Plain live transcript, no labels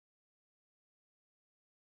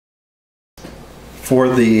For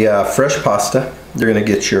the fresh pasta, you're going to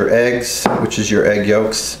get your eggs, which is your egg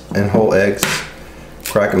yolks and whole eggs.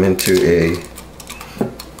 Crack them into a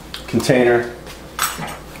container.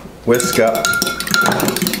 Whisk up.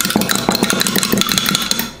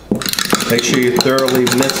 Make sure you thoroughly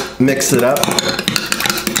mix it up.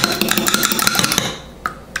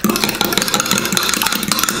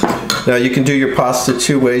 Now you can do your pasta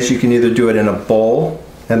two ways. You can either do it in a bowl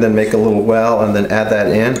and then make a little well and then add that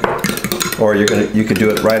in, or you can do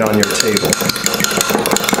it right on your table.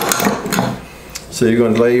 So you're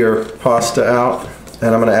going to lay your pasta out,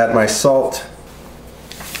 and I'm going to add my salt.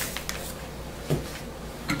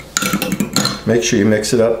 Make sure you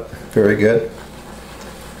mix it up very good.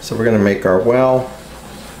 So we're going to make our well.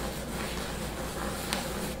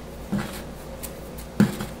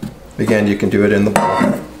 Again, you can do it in the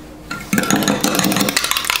bowl.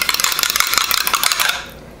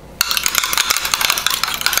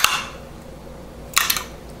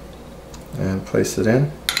 And place it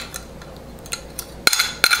in.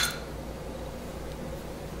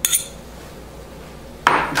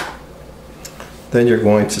 Then you're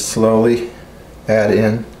going to slowly add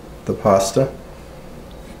in the pasta,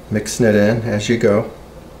 mixing it in as you go.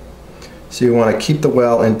 So you want to keep the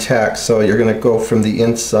well intact, so you're going to go from the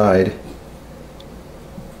inside.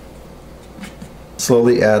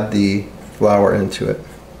 Slowly add the flour into it.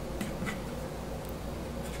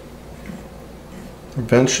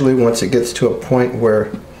 Eventually, once it gets to a point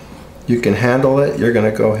where you can handle it, you're going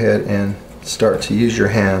to go ahead and start to use your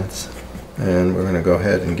hands. And we're going to go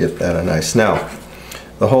ahead and get that nice. Now,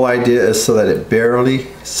 the whole idea is so that it barely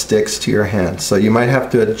sticks to your hand. So you might have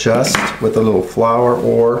to adjust with a little flour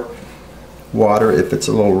or water if it's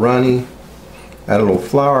a little runny. Add a little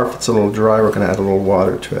flour. If it's a little dry, we're going to add a little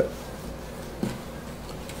water to it.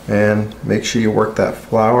 And make sure you work that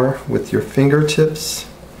flour with your fingertips.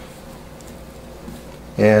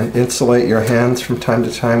 And insulate your hands from time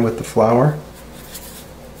to time with the flour.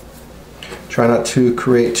 Try not to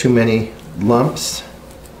create too many lumps.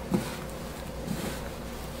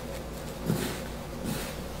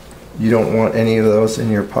 You don't want any of those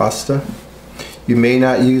in your pasta. You may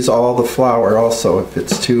not use all the flour also if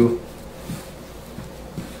it's too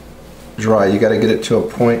dry. You got to get it to a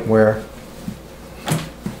point where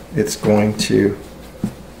it's going to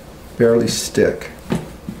barely stick.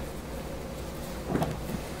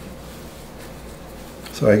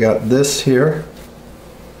 So I got this here.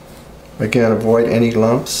 Again, avoid any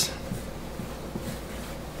lumps.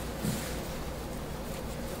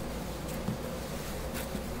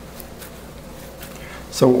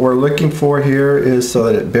 So what we're looking for here is so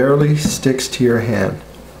that it barely sticks to your hand.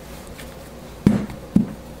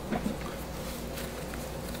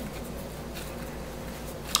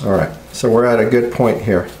 Alright, so we're at a good point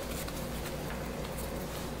here.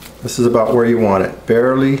 This is about where you want it,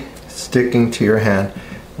 barely sticking to your hand.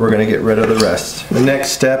 We're going to get rid of the rest. The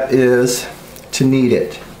next step is to knead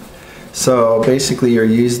it. So basically you're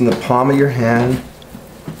using the palm of your hand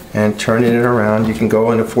and turning it around. You can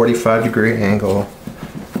go in a 45-degree angle.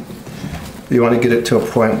 You want to get it to a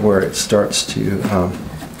point where it starts to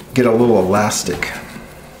get a little elastic.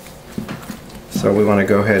 So we want to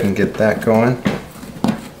go ahead and get that going.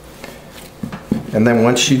 And then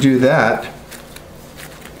once you do that,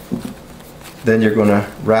 then you're going to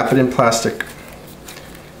wrap it in plastic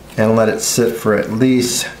and let it sit for at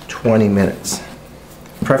least 20 minutes.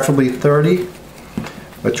 Preferably 30,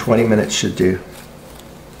 but 20 minutes should do.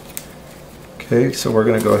 Okay, so we're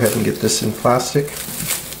going to go ahead and get this in plastic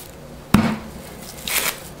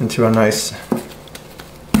into a nice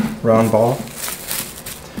round ball.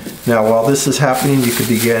 Now while this is happening, you could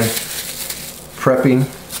begin prepping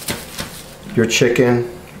your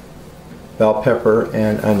chicken, bell pepper,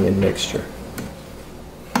 and onion mixture.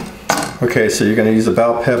 Okay, so you're going to use a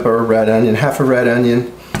bell pepper, red onion, half a red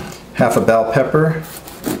onion, half a bell pepper.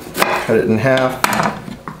 Cut it in half,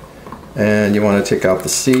 and you want to take out the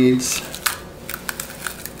seeds.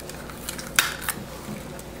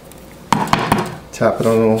 Tap it a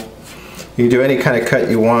little. You can do any kind of cut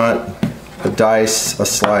you want, a dice, a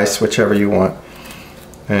slice, whichever you want.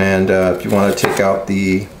 And if you want to take out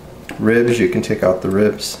the ribs, you can take out the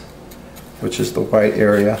ribs, which is the white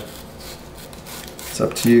area. It's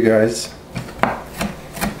up to you guys.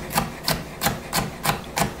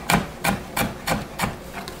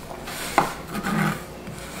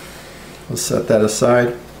 We'll set that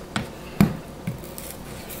aside.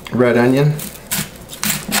 Red onion.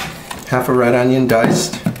 Half a red onion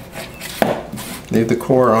diced. Leave the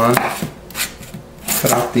core on.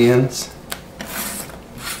 Cut off the ends.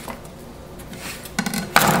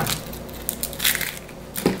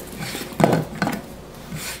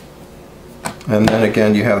 And then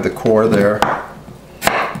again you have the core there,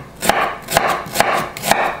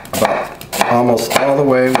 about almost all the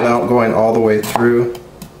way without going all the way through,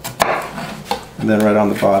 and then right on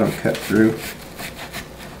the bottom cut through,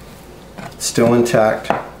 still intact.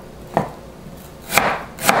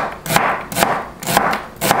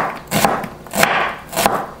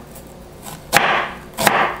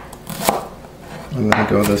 And then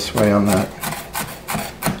go this way on that.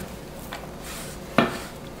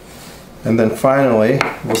 And then finally,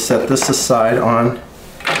 we'll set this aside on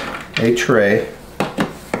a tray.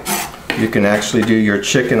 You can actually do your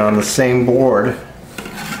chicken on the same board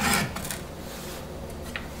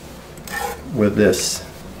with this.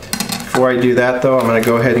 Before I do that though, I'm going to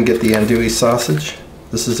go ahead and get the andouille sausage.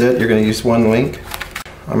 This is it. You're going to use one link.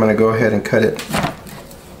 I'm going to go ahead and cut it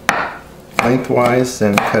lengthwise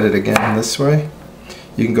and cut it again this way.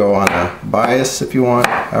 You can go on a bias if you want,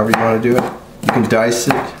 however you want to do it. You can dice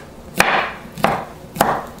it.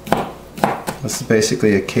 This is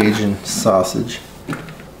basically a Cajun sausage.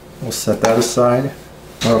 We'll set that aside.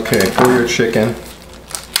 Okay, for your chicken,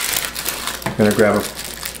 I'm going to grab a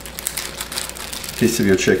piece of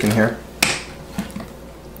your chicken here.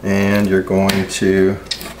 And you're going to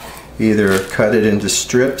either cut it into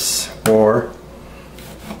strips or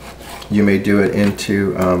you may do it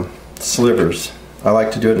into slivers. I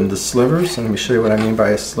like to do it into slivers, and let me show you what I mean by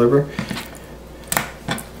a sliver.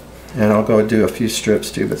 And I'll go do a few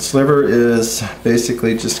strips too, but sliver is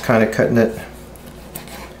basically just kind of cutting it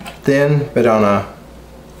thin but on a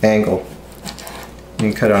angle.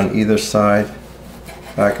 You can cut it on either side,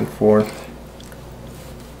 back and forth.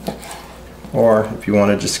 Or if you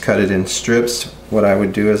want to just cut it in strips, what I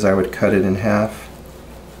would do is I would cut it in half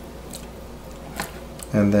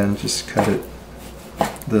and then just cut it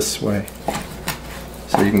this way.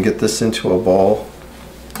 So you can get this into a bowl.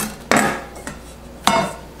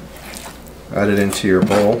 Add it into your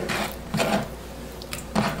bowl.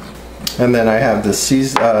 And then I have the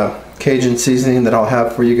Cajun seasoning that I'll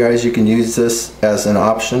have for you guys. You can use this as an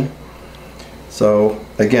option. So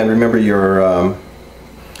again, remember your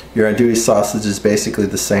andouille sausage is basically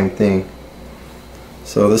the same thing.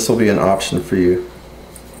 So this will be an option for you.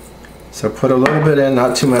 So put a little bit in,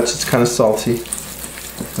 not too much, it's kind of salty.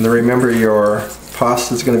 And then remember your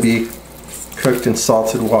pasta is going to be cooked in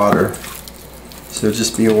salted water. So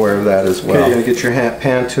just be aware of that as well. Okay, you're going to get your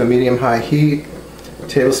pan to a medium-high heat. A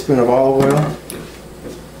tablespoon of olive oil.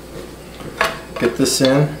 Get this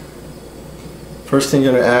in. First thing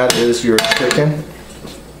you're going to add is your chicken.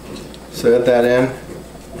 So add that in.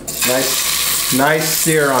 Nice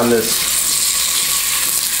sear on this.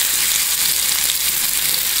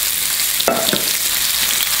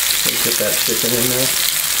 Get that chicken in there.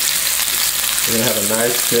 You're going to have a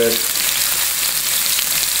nice good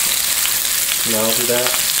smell to that.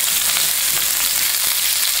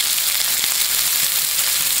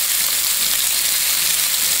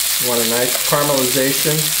 You want a nice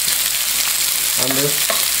caramelization on this.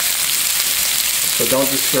 So don't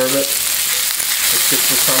disturb it. Let's get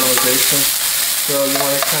some caramelization. So you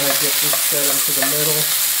want to kind of get this set into the middle.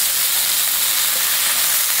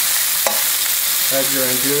 Add your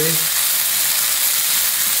andouille.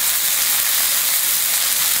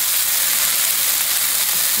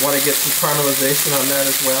 Want to get some caramelization on that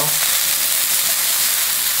as well.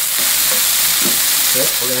 Yep,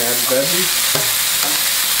 we're going to add the veggies.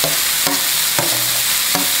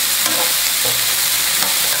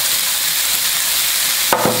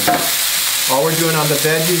 All we're doing on the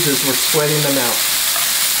veggies is we're sweating them out.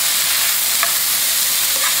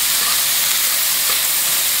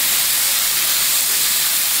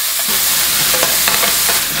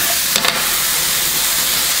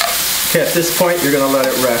 Okay, at this point you're going to let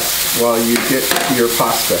it rest while you get your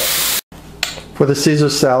pasta. For the Caesar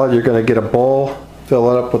salad, you're going to get a bowl,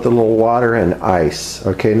 fill it up with a little water and ice.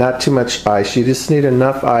 Okay, not too much ice. You just need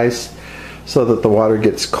enough ice so that the water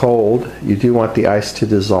gets cold. You do want the ice to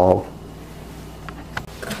dissolve.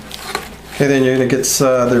 Okay, then you're going to get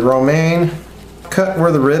the romaine. Cut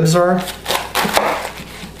where the ribs are.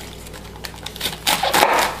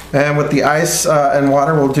 And what the ice and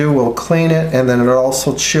water will do, we'll clean it, and then it'll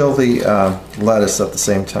also chill the lettuce at the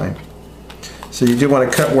same time. So you do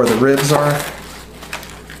want to cut where the ribs are,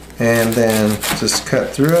 and then just cut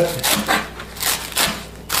through it.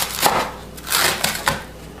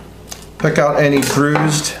 Pick out any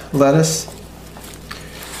bruised lettuce,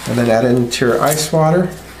 and then add it into your ice water.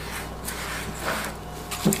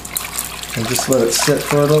 And just let it sit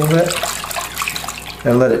for a little bit,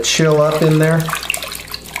 and let it chill up in there.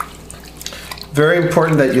 Very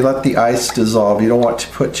important that you let the ice dissolve. You don't want to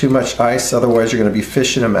put too much ice, otherwise you're going to be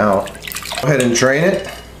fishing them out. Go ahead and drain it.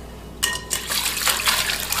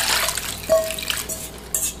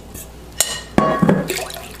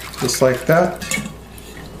 just like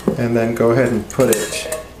that, and then go ahead and put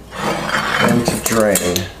it into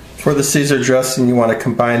drain. For the Caesar dressing, you want to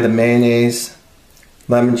combine the mayonnaise,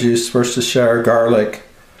 lemon juice, Worcestershire, garlic,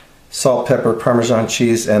 salt, pepper, Parmesan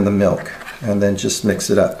cheese, and the milk, and then just mix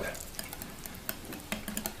it up.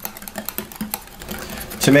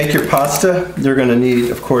 To make your pasta, you're going to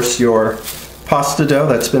need, of course, your pasta dough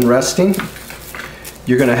that's been resting.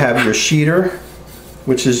 You're going to have your sheeter,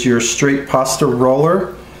 which is your straight pasta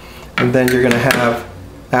roller, and then you're going to have,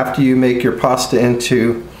 after you make your pasta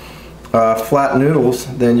into flat noodles,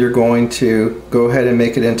 then you're going to go ahead and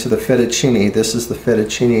make it into the fettuccine. This is the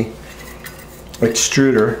fettuccine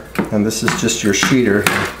extruder, and this is just your sheeter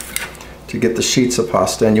to get the sheets of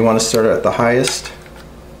pasta. And you want to start at the highest,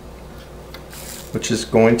 which is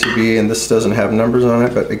going to be, and this doesn't have numbers on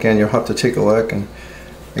it, but again, you'll have to take a look, and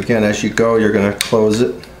again, as you go, you're going to close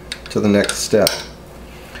it to the next step.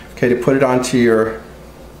 Okay, to put it onto your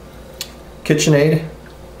KitchenAid,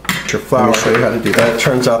 your flour, I'll show you how to do that. It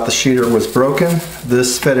turns out the sheeter was broken.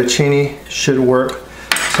 This fettuccine should work,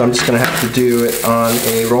 so I'm just going to have to do it on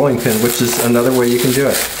a rolling pin, which is another way you can do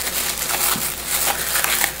it.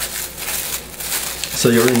 So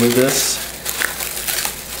you'll remove this.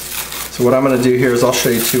 So what I'm going to do here is I'll show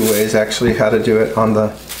you two ways actually how to do it on the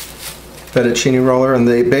fettuccine roller, and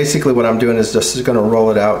basically what I'm doing is just going to roll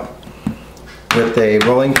it out with a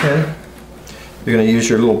rolling pin. You're going to use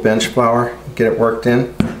your little bench flour, get it worked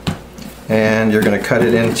in, and you're going to cut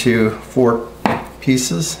it into 4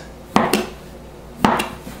 pieces.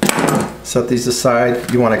 Set these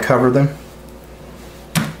aside. You want to cover them.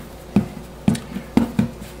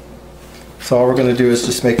 So all we're going to do is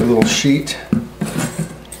just make a little sheet.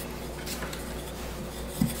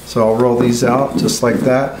 So I'll roll these out just like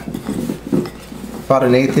that, about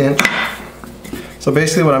an 1/8 inch. So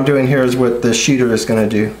basically what I'm doing here is what the sheeter is going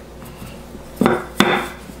to do.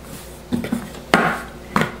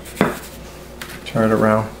 Turn it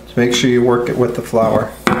around. Just make sure you work it with the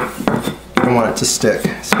flour. You don't want it to stick,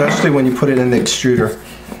 especially when you put it in the extruder.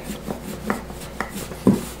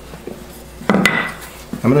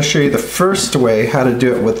 I'm going to show you the first way how to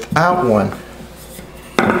do it without one,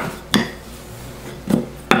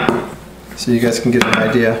 so you guys can get an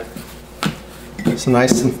idea. It's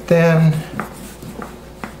nice and thin.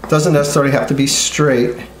 Doesn't necessarily have to be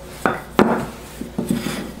straight.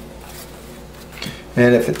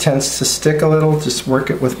 And if it tends to stick a little, just work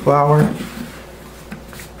it with flour.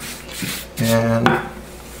 And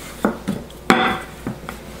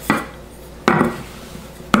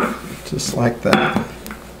just like that.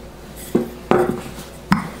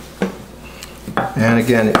 And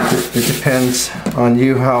again, it depends on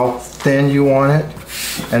you how thin you want it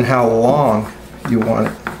and how long you want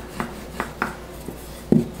it.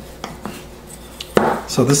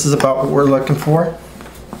 So this is about what we're looking for.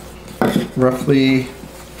 Roughly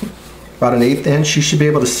about an 1/8 inch. You should be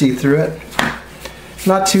able to see through it.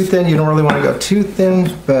 Not too thin, you don't really want to go too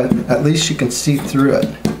thin, but at least you can see through it.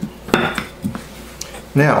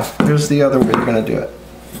 Now, here's the other way you're going to do it.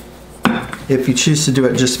 If you choose to do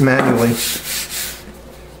it just manually,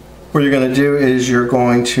 what you're going to do is you're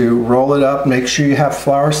going to roll it up. Make sure you have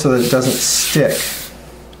flour so that it doesn't stick.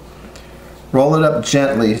 Roll it up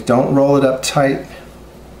gently. Don't roll it up tight.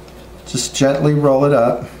 Just gently roll it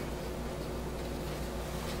up.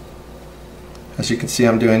 As you can see,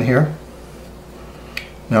 I'm doing here.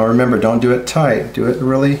 Now remember, don't do it tight. Do it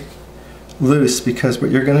really loose, because what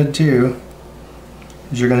you're going to do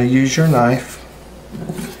is you're going to use your knife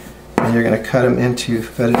and you're going to cut them into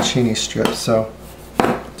fettuccine strips. So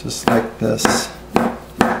just like this.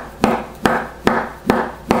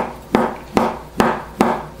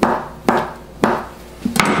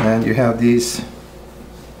 And you have these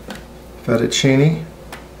fettuccine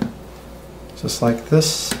just like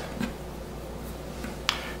this.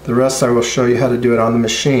 The rest I will show you how to do it on the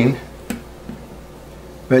machine.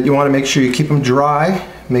 But you want to make sure you keep them dry,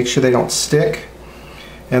 make sure they don't stick.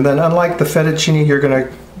 And then, unlike the fettuccine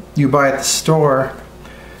you buy at the store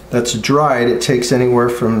that's dried, it takes anywhere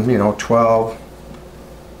from 12,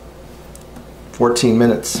 14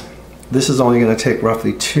 minutes. This is only going to take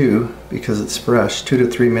roughly 2, because it's fresh, 2 to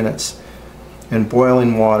 3 minutes in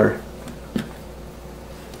boiling water.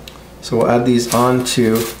 So we'll add these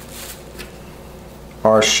onto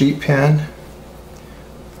our sheet pan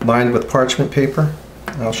lined with parchment paper.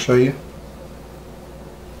 I'll show you.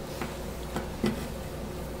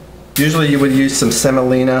 Usually you would use some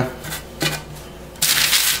semolina.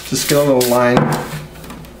 Just get a little line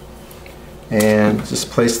and just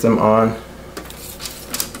place them on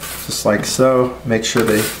just like so. Make sure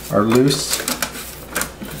they are loose.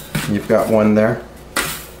 You've got one there.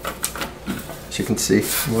 as you can see.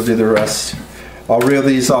 We'll do the rest. I'll reel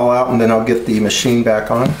these all out and then I'll get the machine back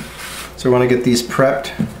on. So we want to get these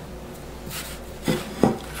prepped.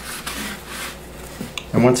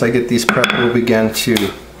 And once I get these prepped, we'll begin to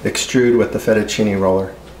extrude with the fettuccine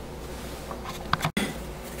roller.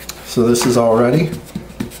 So this is all ready.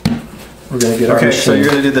 We're going to get our machine. So you're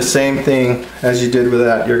going to do the same thing as you did with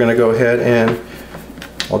that. You're going to go ahead and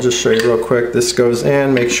I'll just show you real quick. This goes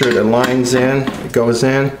in, make sure it aligns in, it goes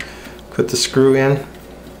in, put the screw in.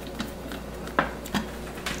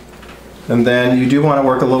 And then you do want to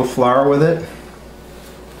work a little flour with it.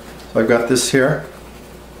 So I've got this here.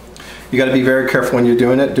 You got to be very careful when you're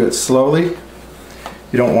doing it. Do it slowly.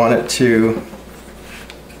 You don't want it to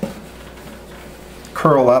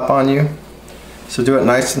curl up on you. So do it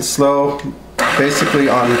nice and slow, basically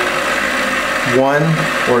on one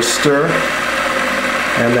or stir,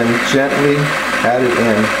 and then gently add it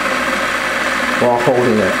in while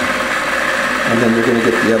holding it. And then you're going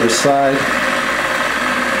to get the other side,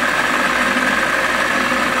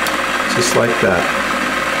 just like that.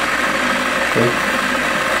 Okay.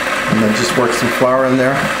 And then just work some flour in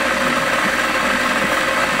there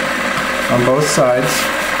on both sides.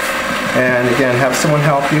 And again, have someone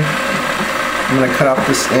help you. I'm going to cut off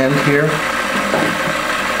this end here.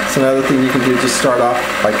 It's another thing you can do, just start off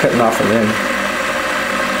by cutting off an end.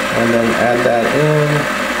 And then add that in.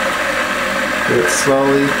 Do it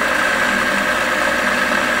slowly.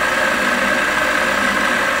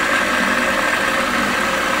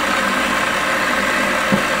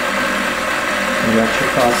 You got your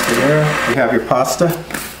pasta there. You have your pasta.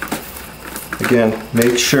 Again,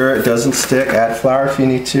 make sure it doesn't stick. Add flour if you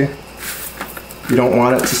need to. You don't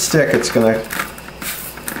want it to stick. It's going to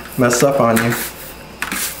mess up on you.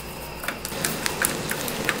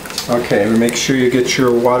 Okay, make sure you get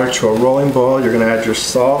your water to a rolling boil. You're going to add your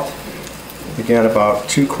salt. Again, about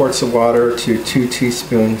 2 quarts of water to 2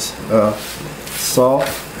 teaspoons of salt.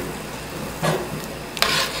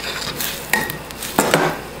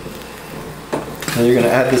 And you're going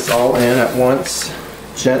to add this all in at once,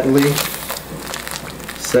 gently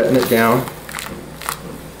setting it down.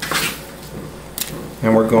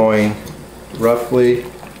 And we're going roughly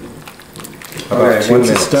about 2 minutes. Once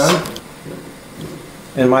it's done,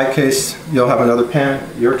 in my case, you'll have another pan.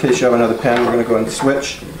 In your case, you have another pan. We're going to go and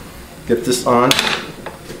switch. Get this on.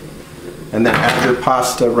 And then add your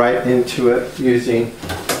pasta right into it using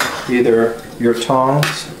either your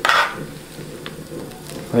tongs.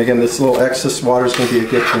 And again, this little excess water is going to be a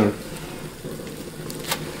good thing.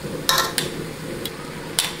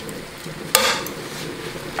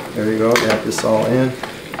 There you go, add this all in.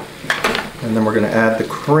 And then we're going to add the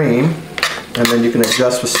cream. And then you can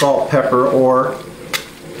adjust with salt, pepper, or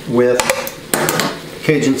with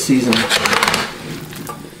Cajun seasoning.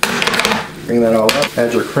 Bring that all up,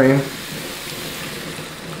 add your cream.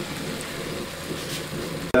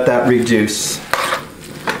 Let that reduce.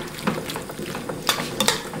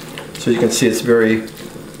 So you can see it's very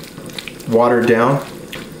watered down.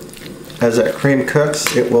 As that cream cooks,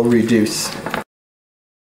 it will reduce.